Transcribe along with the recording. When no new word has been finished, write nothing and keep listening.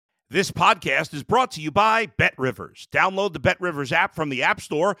This podcast is brought to you by BetRivers. Download the BetRivers app from the App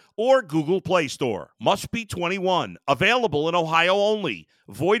Store or Google Play Store. Must be 21. Available in Ohio only.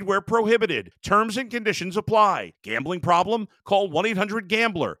 Void where prohibited. Terms and conditions apply. Gambling problem? Call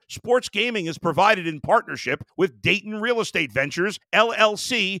 1-800-GAMBLER. Sports gaming is provided in partnership with Dayton Real Estate Ventures,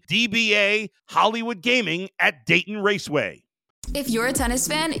 LLC, DBA, Hollywood Gaming at Dayton Raceway. If you're a tennis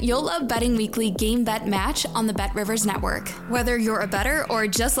fan, you'll love Betting Weekly Game Bet Match on the BetRivers Network. Whether you're a bettor or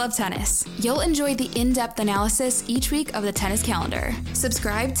just love tennis, you'll enjoy the in-depth analysis each week of the tennis calendar.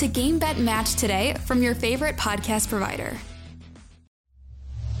 Subscribe to Game Bet Match today from your favorite podcast provider.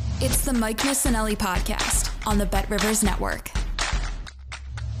 It's the Mike Missanelli Podcast on the BetRivers Network.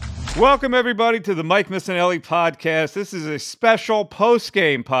 Welcome, everybody, to the Mike Missanelli Podcast. This is a special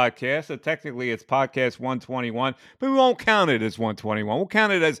post-game podcast. So technically, it's podcast 121, but we won't count it as 121. We'll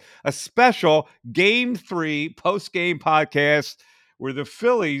count it as a special Game 3 post-game podcast where the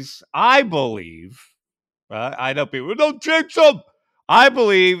Phillies, I believe, I know people don't jinx them. I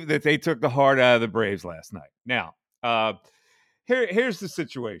believe that they took the heart out of the Braves last night. Now, here's the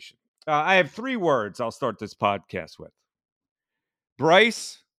situation. I have 3 words I'll start this podcast with.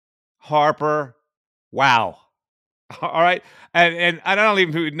 Bryce, Harper, wow. All right. And I don't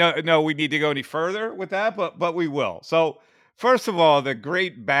even know we need to go any further with that, but we will. So first of all, the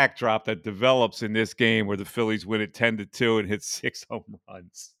great backdrop that develops in this game where the Phillies win it 10-2 and hit 6 home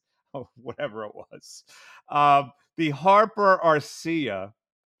runs, or whatever it was. The Harper Arcia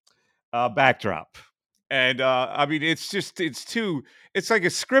backdrop. And I mean, it's like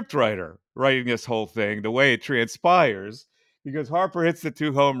a script writer writing this whole thing, the way it transpires. Because Harper hits the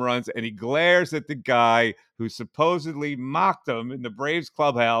 2 home runs and he glares at the guy who supposedly mocked him in the Braves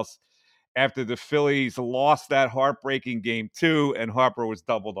clubhouse after the Phillies lost that heartbreaking Game 2 and Harper was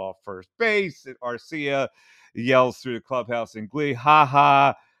doubled off first base. And Arcia yells through the clubhouse in glee, "Ha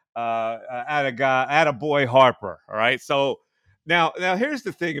ha, atta boy Harper." All right. So now here's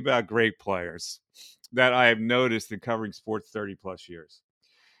the thing about great players that I have noticed in covering sports 30 plus years.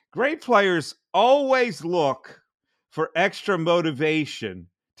 Great players always look for extra motivation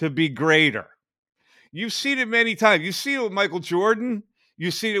to be greater. You've seen it many times. You see it with Michael Jordan.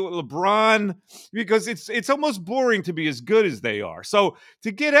 You've seen it with LeBron, because it's almost boring to be as good as they are. So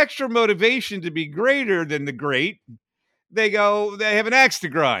to get extra motivation to be greater than the great, they have an axe to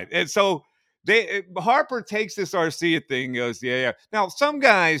grind. And so Harper takes this Arcia thing and goes, yeah. Now, some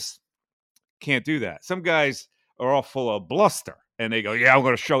guys can't do that. Some guys are all full of bluster and they go, yeah, I'm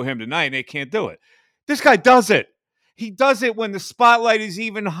going to show him tonight, and they can't do it. This guy does it. He does it when the spotlight is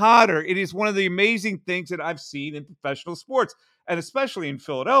even hotter. It is one of the amazing things that I've seen in professional sports, and especially in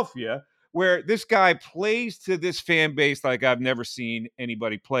Philadelphia, where this guy plays to this fan base like I've never seen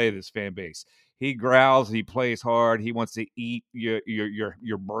anybody play this fan base. He growls, he plays hard, he wants to eat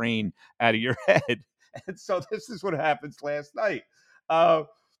your brain out of your head. And so this is what happens last night.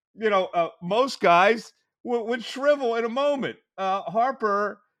 Most guys would shrivel in a moment.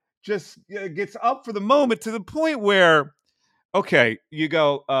 Harper just gets up for the moment to the point where, okay, you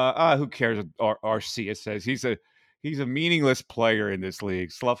go, who cares what Arcia says? He's a meaningless player in this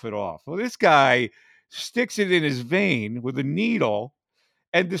league. Slough it off. Well, this guy sticks it in his vein with a needle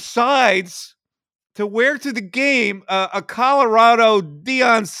and decides to wear to the game a Colorado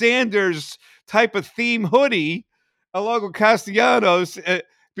Deion Sanders type of theme hoodie along with Castellanos,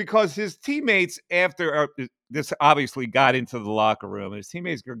 because his teammates after this obviously got into the locker room, and his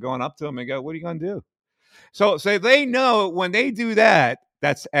teammates are going up to him and go, "What are you going to do?" So they know when they do that,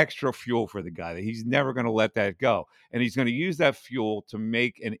 that's extra fuel for the guy. That he's never going to let that go, and he's going to use that fuel to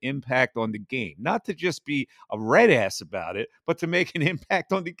make an impact on the game, not to just be a red ass about it, but to make an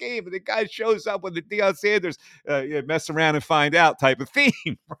impact on the game. And the guy shows up with the Deion Sanders mess around and find out type of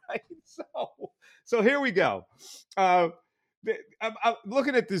theme, right? So here we go. I'm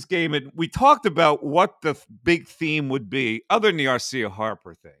looking at this game, and we talked about what the big theme would be other than the Arcia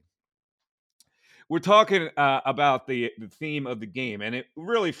Harper thing. We're talking about the theme of the game, and it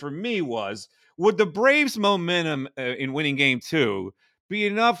really, for me, would the Braves' momentum in winning Game 2 be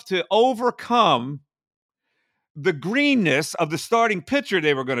enough to overcome the greenness of the starting pitcher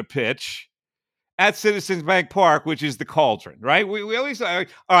they were going to pitch at Citizens Bank Park, which is the Cauldron, right? We always say,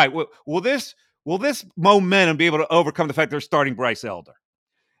 all right, will this momentum be able to overcome the fact they're starting Bryce Elder?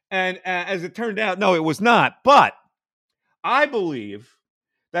 And as it turned out, no, it was not. But I believe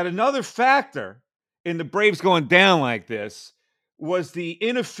that another factor in the Braves going down like this was the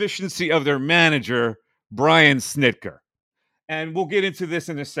inefficiency of their manager, Brian Snitker. And we'll get into this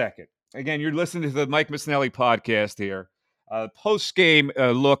in a second. Again, you're listening to the Mike Missanelli Podcast here. Post-game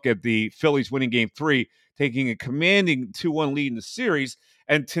look at the Phillies winning Game 3, taking a commanding 2-1 lead in the series.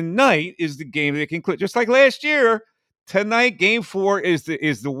 And tonight is the game they can clinch. Just like last year, tonight, game 4 is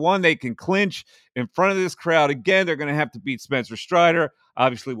the one they can clinch in front of this crowd. Again, they're going to have to beat Spencer Strider.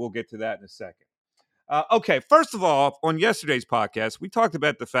 Obviously, we'll get to that in a second. Okay, first of all, on yesterday's podcast, we talked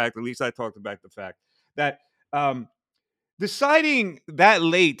about the fact, at least I talked about the fact, that deciding that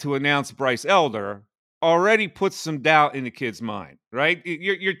late to announce Bryce Elder already puts some doubt in the kid's mind, right?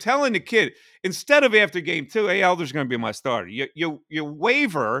 You're telling the kid, instead of after game 2, hey, Elder's going to be my starter. You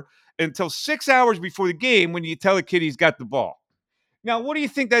waver until 6 hours before the game when you tell the kid he's got the ball. Now, what do you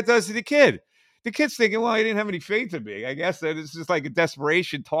think that does to the kid? The kid's thinking, well, he didn't have any faith in me. I guess that it's just like a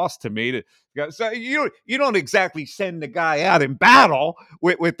desperation toss to me. So you don't exactly send the guy out in battle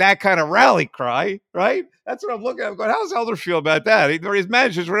with that kind of rally cry, right? That's what I'm looking at. I'm going, how's Elder feel about that? His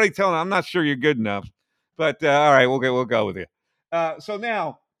manager's really telling him, I'm not sure you're good enough. But all right, we'll go with you. So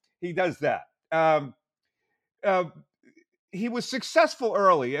now he does that. He was successful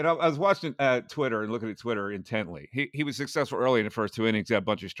early, and I was watching Twitter and looking at Twitter intently. He was successful early in the first 2 innings, got a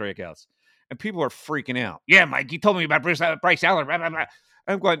bunch of strikeouts. And people are freaking out. Yeah, Mike, you told me about Bryce Elder. Blah, blah, blah.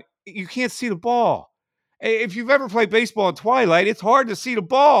 I'm going, you can't see the ball. If you've ever played baseball in twilight, it's hard to see the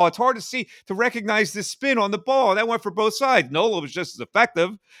ball. It's hard to recognize the spin on the ball. That went for both sides. Nola was just as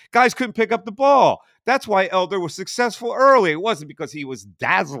effective. Guys couldn't pick up the ball. That's why Elder was successful early. It wasn't because he was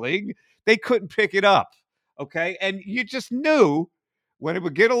dazzling. They couldn't pick it up, okay? And you just knew when it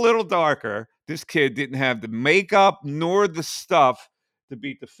would get a little darker, this kid didn't have the makeup nor the stuff to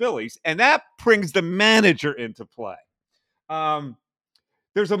beat the Phillies, and that brings the manager into play.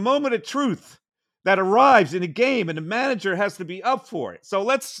 There's a moment of truth that arrives in a game, and the manager has to be up for it. So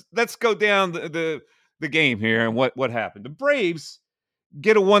let's go down the game here and what happened. The Braves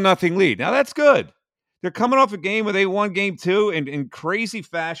get a 1-0 lead. Now that's good. They're coming off a game where they won game 2 in crazy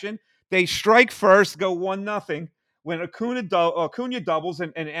fashion. They strike first, go 1-0 when Acuna doubles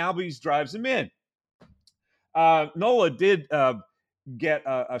and Albies drives him in. Nola did get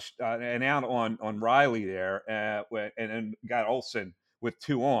an out on Riley there, and then got Olsen with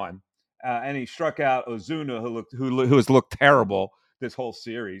 2 on, and he struck out Ozuna, who has looked terrible this whole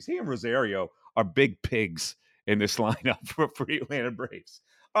series. He and Rosario are big pigs in this lineup for the Atlanta Braves.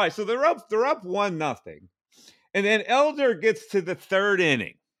 All right, so they're up 1-0, and then Elder gets to the 3rd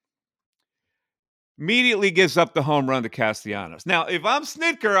inning. Immediately gives up the home run to Castellanos. Now, if I'm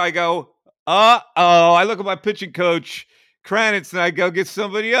Snitker, I go, I look at my pitching coach, Kranitz, and I go, get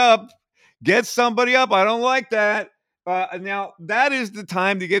somebody up. I don't like that. Now, that is the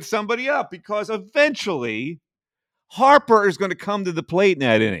time to get somebody up because eventually Harper is going to come to the plate in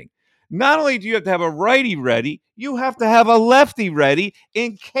that inning. Not only do you have to have a righty ready, you have to have a lefty ready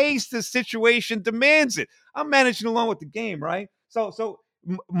in case the situation demands it. I'm managing along with the game, right? So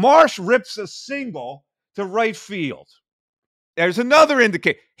Marsh rips a single to right field. There's another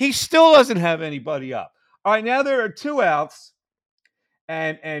indicator. He still doesn't have anybody up. All right, now there are 2 outs,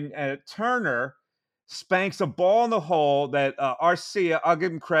 and Turner spanks a ball in the hole that Arcia, I'll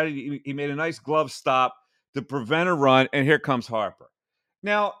give him credit, he made a nice glove stop to prevent a run, and here comes Harper.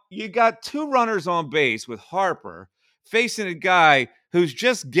 Now, you got 2 runners on base with Harper facing a guy who's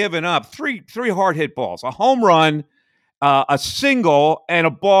just given up three hard hit balls, a home run, a single, and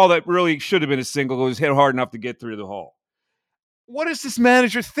a ball that really should have been a single. It was hit hard enough to get through the hole. What is this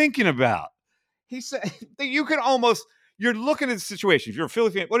manager thinking about? He said that you're looking at the situation. If you're a Philly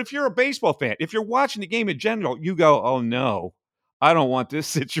fan, but if you're a baseball fan, if you're watching the game in general, you go, oh no, I don't want this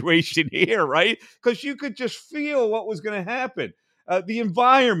situation here, right? Because you could just feel what was going to happen. The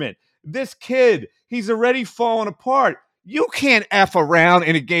environment, this kid, he's already falling apart. You can't F around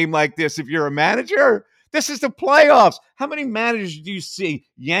in a game like this if you're a manager. This is the playoffs. How many managers do you see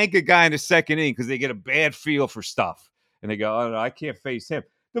yank a guy in the 2nd inning because they get a bad feel for stuff? And they go, oh, no, I can't face him.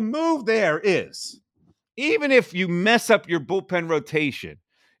 The move there is, even if you mess up your bullpen rotation,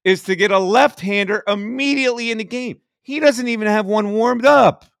 is to get a left-hander immediately in the game. He doesn't even have one warmed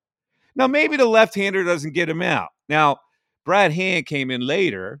up. Now, maybe the left-hander doesn't get him out. Now, Brad Hand came in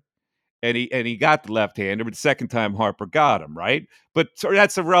later, and he got the left-hander, but the second time Harper got him, right? But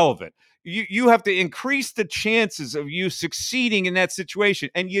that's irrelevant. You have to increase the chances of you succeeding in that situation,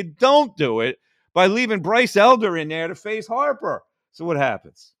 and you don't do it by leaving Bryce Elder in there to face Harper. So what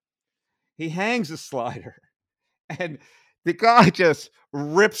happens? He hangs a slider, and the guy just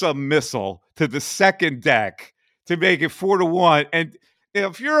rips a missile to the second deck to make it 4-1. And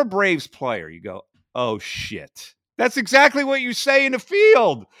if you're a Braves player, you go, oh, shit. That's exactly what you say in the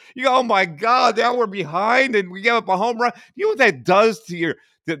field. You go, oh, my God, now we're behind, and we give up a home run. You know what that does to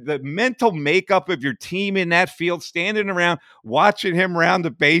the mental makeup of your team in that field, standing around, watching him round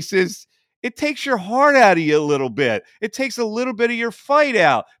the bases? it takes your heart out of you a little bit. It takes a little bit of your fight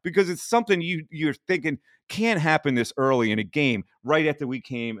out because it's something you're thinking can't happen this early in a game right after we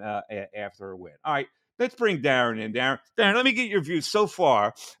came after a win. All right, let's bring Darren in. Darren, let me get your views so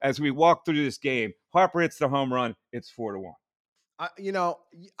far as we walk through this game. Harper hits the home run. It's 4-1.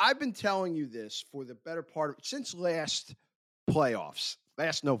 I've been telling you this for the better part of since last playoffs,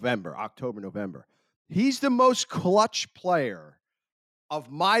 last November, October, November. He's the most clutch player of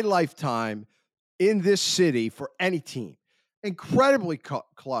my lifetime in this city for any team. Incredibly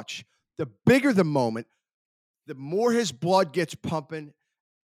clutch. The bigger the moment, the more his blood gets pumping.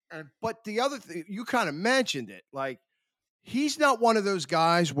 But the other thing, you kind of mentioned it, like he's not one of those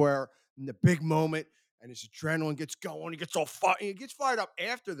guys where in the big moment and his adrenaline gets going, he gets fired up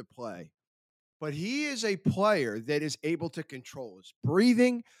after the play. But he is a player that is able to control his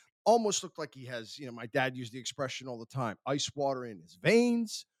breathing. Almost looked like he has, my dad used the expression all the time, ice water in his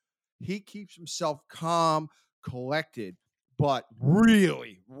veins. He keeps himself calm, collected, but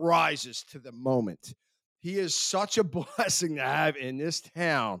really rises to the moment. He is such a blessing to have in this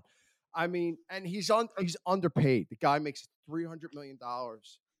town. I mean, and he's underpaid. The guy makes $300 million.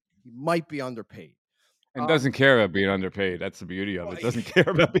 He might be underpaid. And doesn't care about being underpaid. That's the beauty of it. Doesn't care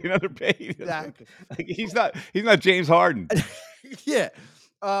about being underpaid. Exactly. Like he's not James Harden. Yeah,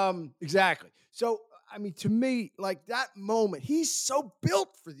 exactly. So, I mean, to me, like that moment, he's so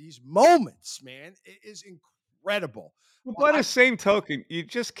built for these moments, man. It is incredible. But by the same token, you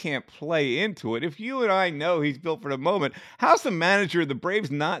just can't play into it. If you and I know he's built for the moment, how's the manager of the Braves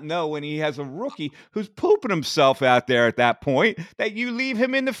not know when he has a rookie who's pooping himself out there at that point that you leave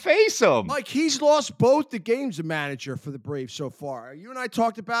him in the face of? Mike, he's lost both the games of manager for the Braves so far. You and I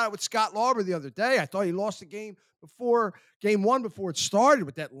talked about it with Scott Lauber the other day. I thought he lost the game before game one, before it started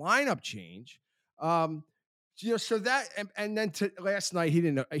with that lineup change. So that, and then last night, he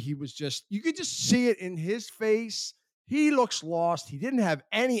didn't know. He was just, you could just see it in his face. He looks lost. He didn't have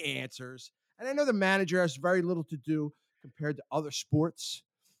any answers. And I know the manager has very little to do compared to other sports.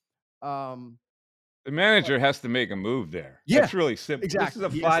 The manager has to make a move there. Yeah, it's really simple. Exactly.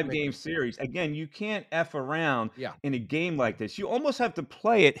 This is a 5-game series. Again, you can't F around in a game like this. You almost have to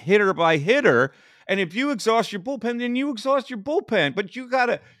play it hitter by hitter. And if you exhaust your bullpen, then you exhaust your bullpen. But you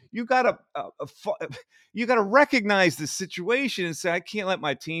gotta recognize the situation and say, I can't let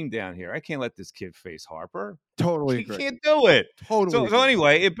my team down here. I can't let this kid face Harper. Totally You agree. can't do it. Totally. So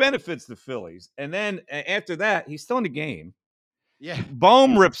anyway, it benefits the Phillies. And then after that, he's still in the game. Yeah.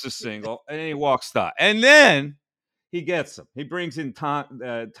 Bohm rips a single, and then he walks the. And then he gets him. He brings in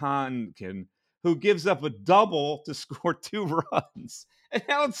Tonkin, who gives up a double to score 2 runs. And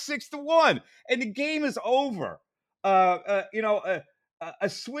now it's 6-1. And the game is over. A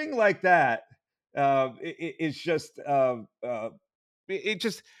swing like that is just I'm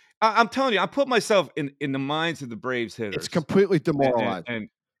telling you, I put myself in the minds of the Braves hitters. It's completely demoralizing. And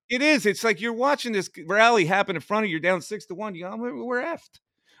it is. It's like you're watching this rally happen in front of you. You're down 6-1. You go, we're effed.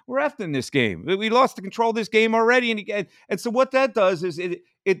 We're effed in this game. We lost the control of this game already. And so what that does is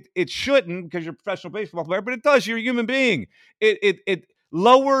it shouldn't, because you're a professional baseball player, but it does. You're a human being. It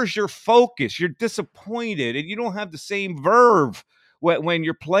lowers your focus. You're disappointed, and you don't have the same verve when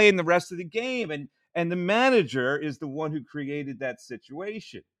you're playing the rest of the game. And the manager is the one who created that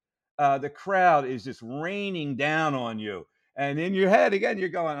situation. The crowd is just raining down on you. And in your head, again, you're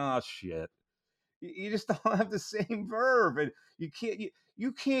going, oh, shit. You just don't have the same verve. And you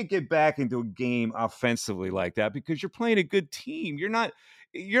can't get back into a game offensively like that because you're playing a good team. You're not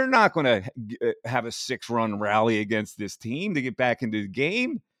going to have a 6-run rally against this team to get back into the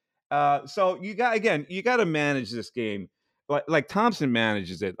game. So you got to manage this game like Thompson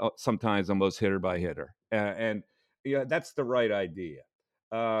manages it sometimes almost hitter by hitter. And that's the right idea.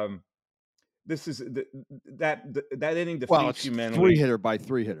 This is that inning defeats you mentally. 3-hitter by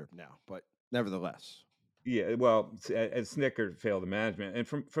 3-hitter now, but nevertheless. Yeah, well, as Snicker failed the management. And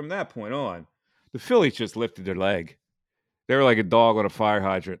from that point on, the Phillies just lifted their leg. They were like a dog on a fire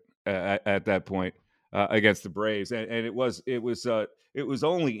hydrant at that point against the Braves. And it was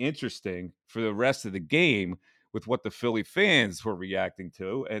only interesting for the rest of the game with what the Philly fans were reacting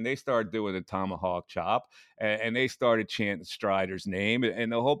to. And they started doing the tomahawk chop, and they started chanting Strider's name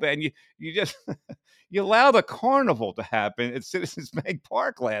and the whole band. You just you allow the carnival to happen at Citizens Bank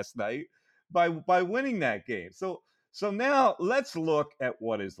Park last night by winning that game. So now let's look at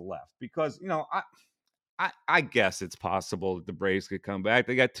what is left, because I guess it's possible that the Braves could come back.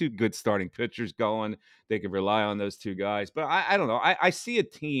 They got 2 good starting pitchers going. They could rely on those 2 guys. But I don't know. I see a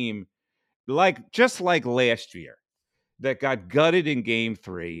team just like last year that got gutted in game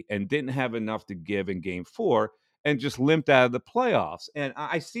 3 and didn't have enough to give in game 4. and just limped out of the playoffs. And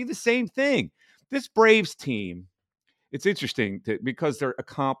I see the same thing. This Braves team, it's interesting because they're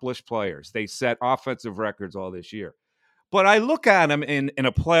accomplished players. They set offensive records all this year. But I look at them in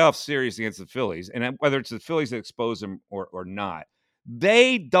a playoff series against the Phillies, and whether it's the Phillies that expose them or not,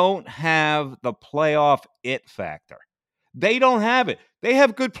 they don't have the playoff it factor. They don't have it. They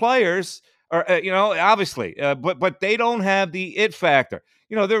have good players, or obviously, but they don't have the it factor.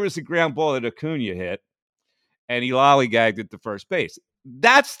 There was a ground ball that Acuna hit, and he lollygagged it to first base.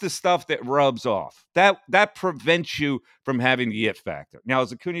 That's the stuff that rubs off. That prevents you from having the it factor. Now,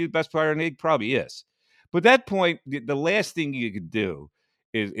 is Acuna the best player in the league? Probably is. But at that point, the last thing you could do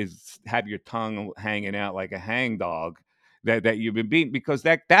is have your tongue hanging out like a hangdog that you've been beaten, because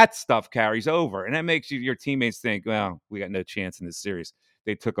that stuff carries over, and that makes your teammates think, well, we got no chance in this series.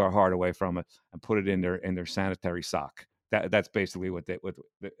 They took our heart away from it and put it in their sanitary sock. That's basically what that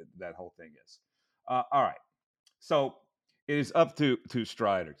whole thing is. All right. So it is up to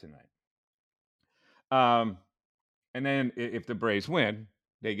Strider tonight. And then if the Braves win,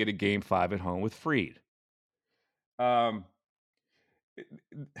 they get a Game 5 at home with Fried. I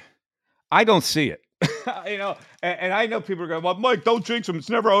don't see it. And I know people are going, well, Mike, don't jinx them. It's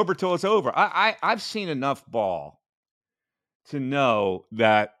never over till it's over. I've seen enough ball to know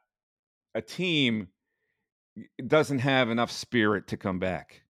that a team doesn't have enough spirit to come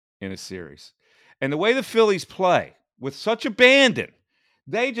back in a series. And the way the Phillies play with such abandon,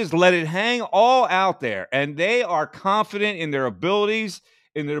 they just let it hang all out there. And they are confident in their abilities,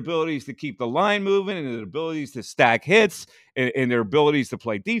 to keep the line moving, and their abilities to stack hits, and their abilities to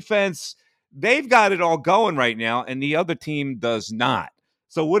play defense. They've got it all going right now, and the other team does not.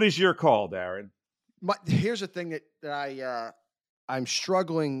 So what is your call, Darren? Here's the thing that I'm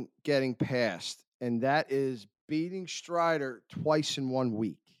struggling getting past, and that is beating Strider twice in 1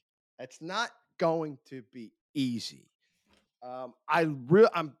 week. That's not going to be easy. I'm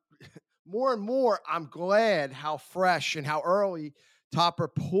more and more, I'm glad how fresh and how early Topper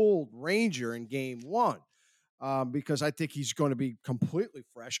pulled Ranger in Game 1, because I think he's going to be completely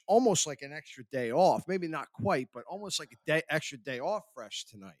fresh, almost like an extra day off. Maybe not quite, but almost like extra day off fresh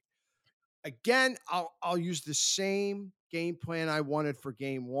tonight. Again, I'll use the same game plan I wanted for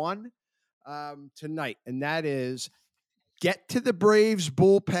Game 1 tonight, and that is get to the Braves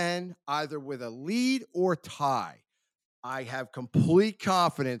bullpen either with a lead or tie. I have complete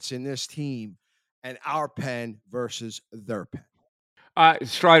confidence in this team and our pen versus their pen.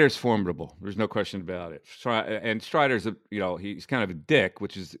 Strider's formidable. There's no question about it. And Strider's, he's kind of a dick,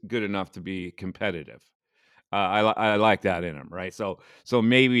 which is good enough to be competitive. I like that in him, right? So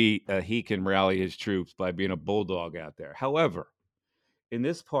maybe he can rally his troops by being a bulldog out there. However, in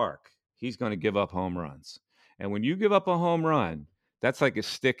this park, he's going to give up home runs. And when you give up a home run, that's like a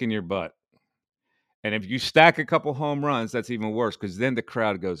stick in your butt. And if you stack a couple home runs, that's even worse, because then the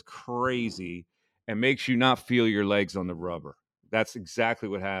crowd goes crazy and makes you not feel your legs on the rubber. That's exactly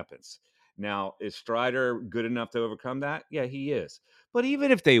what happens. Now, is Strider good enough to overcome that? Yeah, he is. But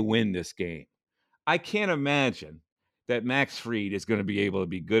even if they win this game, I can't imagine that Max Fried is going to be able to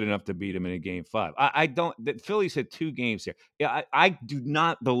be good enough to beat him in a Game 5. I don't. The Phillies had 2 games here. Yeah, I do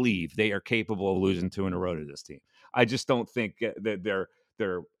not believe they are capable of losing 2 in a row to this team. I just don't think that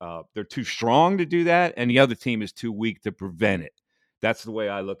they're too strong to do that, and the other team is too weak to prevent it. That's the way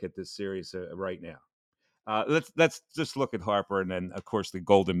I look at this series right now. Let's just look at Harper, and then of course the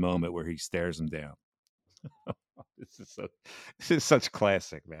golden moment where he stares him down. This is such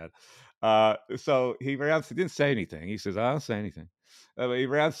classic, man. So he didn't say anything. He says, I don't say anything. He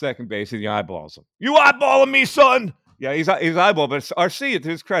rounds second base and he eyeballs him. You eyeballing me, son? Yeah, he's eyeball, but Arcia, to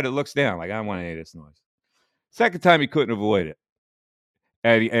his credit, looks down like, I don't want to hear this noise. Second time he couldn't avoid it.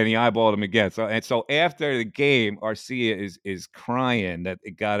 And he eyeballed him again. So after the game, Arcia is crying that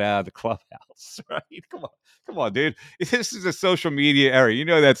it got out of the clubhouse. Right? Come on, dude. This is a social media era. You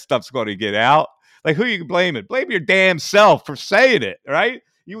know that stuff's going to get out. Like, who you blaming? Blame your damn self for saying it, right?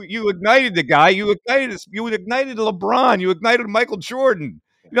 You ignited the guy. You ignited LeBron. You ignited Michael Jordan.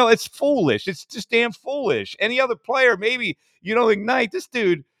 It's foolish. It's just damn foolish. Any other player, maybe you don't ignite. This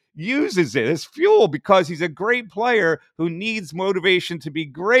dude uses it as fuel because he's a great player who needs motivation to be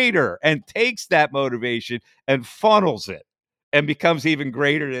greater and takes that motivation and funnels it and becomes even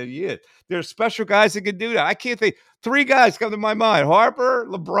greater than he is. There's special guys that can do that. I can't think. 3 guys come to my mind: Harper,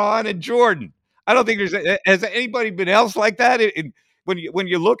 LeBron, and Jordan. I don't think has anybody been else like that. When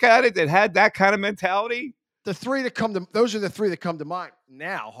you look at it, that had that kind of mentality. Those are the 3 that come to mind.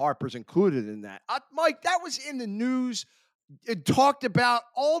 Now Harper's included in that. Mike, that was in the news talked about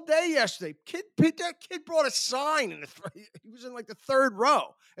all day yesterday. That kid brought a sign in he was in like the third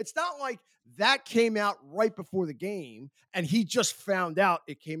row. It's not like that came out right before the game and he just found out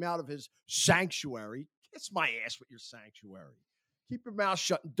it came out of his sanctuary. Kiss my ass with your sanctuary. Keep your mouth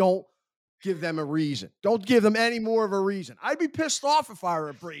shut and don't give them a reason. Don't give them any more of a reason. I'd be pissed off if I were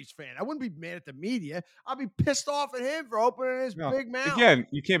a Braves fan. I wouldn't be mad at the media. I'd be pissed off at him for opening his big mouth. Again,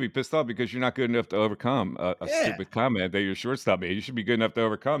 you can't be pissed off because you're not good enough to overcome a stupid comment that your shortstop made. You should be good enough to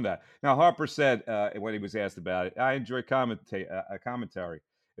overcome that. Now, Harper said when he was asked about it, I enjoy commentary.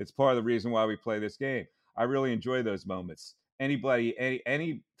 It's part of the reason why we play this game. I really enjoy those moments.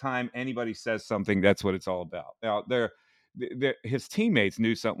 Any time anybody says something, that's what it's all about. Now, his teammates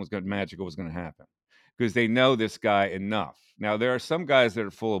knew something magical was going to happen because they know this guy enough. Now, there are some guys that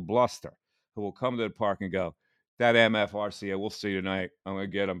are full of bluster who will come to the park and go, that MFRC, we'll see tonight. I'm going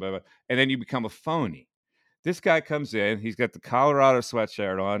to get him. Blah, blah. And then you become a phony. This guy comes in. He's got the Colorado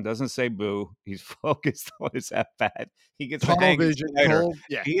sweatshirt on. Doesn't say boo. He's focused on his at-bat. He gets a hanging slider.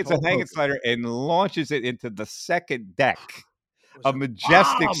 He gets a hanging slider and launches it into the second deck. A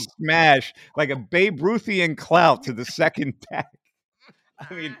majestic smash, like a Babe Ruthian clout to the second deck.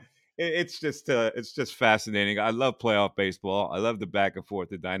 I mean, it's just fascinating. I love playoff baseball. I love the back and forth,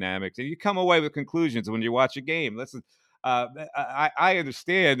 the dynamics, and you come away with conclusions when you watch a game. Listen, I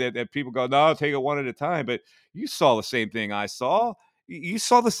understand that people go, no, I'll take it one at a time, but you saw the same thing I saw. You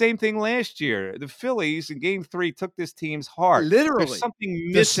saw the same thing last year. The Phillies in Game 3 took this team's heart. Literally, there's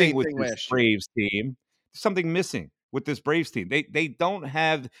something missing with this Braves team. Something missing with this Braves team. They don't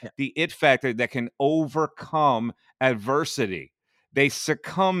have the it factor that can overcome adversity. They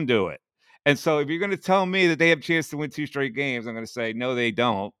succumb to it. And so if you're going to tell me that they have a chance to win 2 straight games, I'm going to say, no, they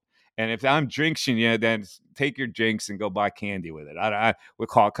don't. And if I'm jinxing you, then take your jinx and go buy candy with it. I would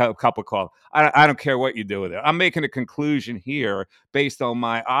call a cup of coffee. I don't care what you do with it. I'm making a conclusion here based on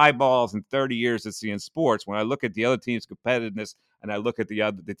my eyeballs and 30 years of seeing sports. When I look at the other team's competitiveness and I look at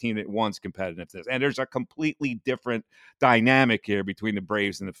the team that won's competitiveness, and there's a completely different dynamic here between the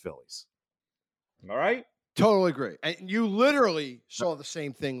Braves and the Phillies. All right? Totally agree. And you literally saw the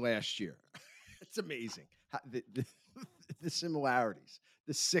same thing last year. It's amazing. The similarities.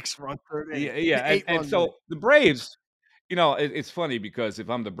 The 6-run third inning. Yeah. And so the Braves, it's funny because if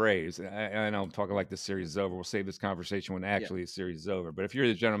I'm the Braves, I know I'm talking like this series is over. We'll save this conversation when actually the series is over. But if you're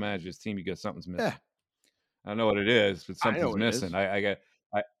the general manager of this team, you go, something's missing. Yeah. I don't know what it is, but something's missing. I got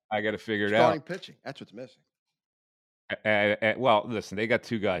to figure it out. Starting pitching. That's what's missing. Well, listen, they got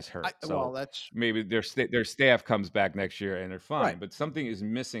 2 guys hurt, so maybe their staff comes back next year and they're fine. Right. But something is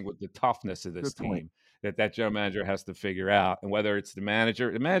missing with the toughness of this team that general manager has to figure out. And whether it's the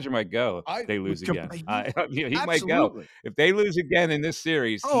manager might go. They lose again. He might go if they lose again in this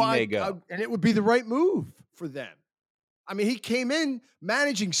series. He may go, and it would be the right move for them. I mean, he came in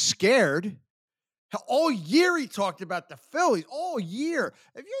managing scared. All year he talked about the Phillies. All year.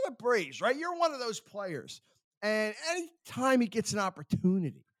 If you're the Braves, right, you're one of those players. And anytime he gets an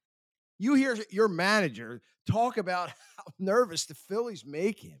opportunity, you hear your manager talk about how nervous the Phillies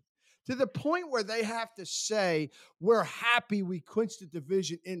make him to the point where they have to say, we're happy we clinched the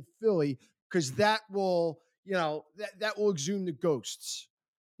division in Philly because that will, that will exhume the ghosts.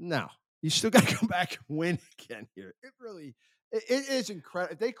 No, you still got to come back and win again here. It is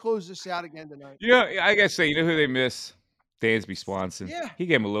incredible. If they close this out again tonight. I got to say, you know who they miss? Dansby Swanson. Yeah. He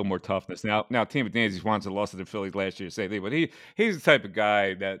gave him a little more toughness. Now team of Dansby Swanson lost to the Phillies last year, same thing, but he's the type of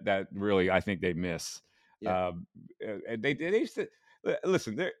guy that really I think they miss. Yeah. They used to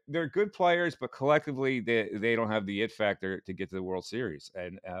listen, they're good players, but collectively they don't have the it factor to get to the World Series.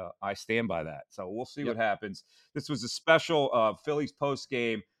 And I stand by that. So we'll see what happens. This was a special Phillies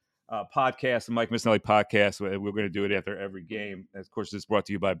post-game podcast, the Mike Missinelli podcast. We're going to do it after every game. And of course, this is brought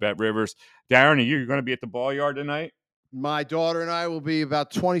to you by Bet Rivers. Darren, you're going to be at the ball yard tonight? My daughter and I will be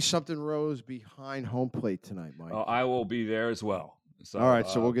about 20-something rows behind home plate tonight, Mike. I will be there as well. So, all right,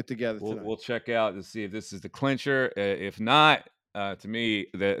 so we'll get together tonight. We'll check out to see if this is the clincher. If not, to me,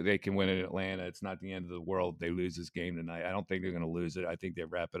 they can win in Atlanta. It's not the end of the world. They lose this game tonight. I don't think they're going to lose it. I think they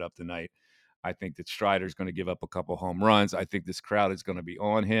wrap it up tonight. I think that Strider's going to give up a couple home runs. I think this crowd is going to be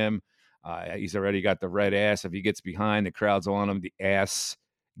on him. He's already got the red ass. If he gets behind, the crowd's on him. The ass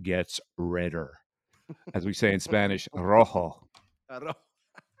gets redder. As we say in Spanish, rojo.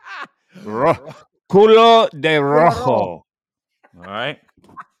 Culo de rojo. All right.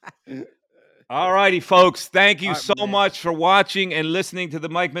 All righty, folks. Thank you so much for watching and listening to the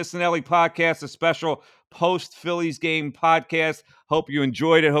Mike Missinelli podcast, a special post-Phillies game podcast. Hope you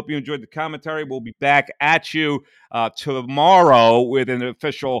enjoyed it. Hope you enjoyed the commentary. We'll be back at you tomorrow with an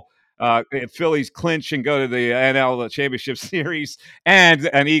official Phillies clinch and go to the NL Championship Series, and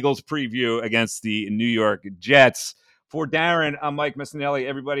an Eagles preview against the New York Jets. For Darren, I'm Mike Missinelli.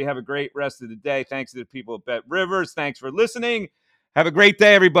 Everybody have a great rest of the day. Thanks to the people at Bet Rivers. Thanks for listening. Have a great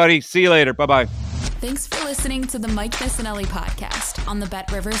day, everybody. See you later. Bye-bye. Thanks for listening to the Mike Missinelli podcast on the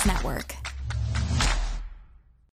Bet Rivers Network.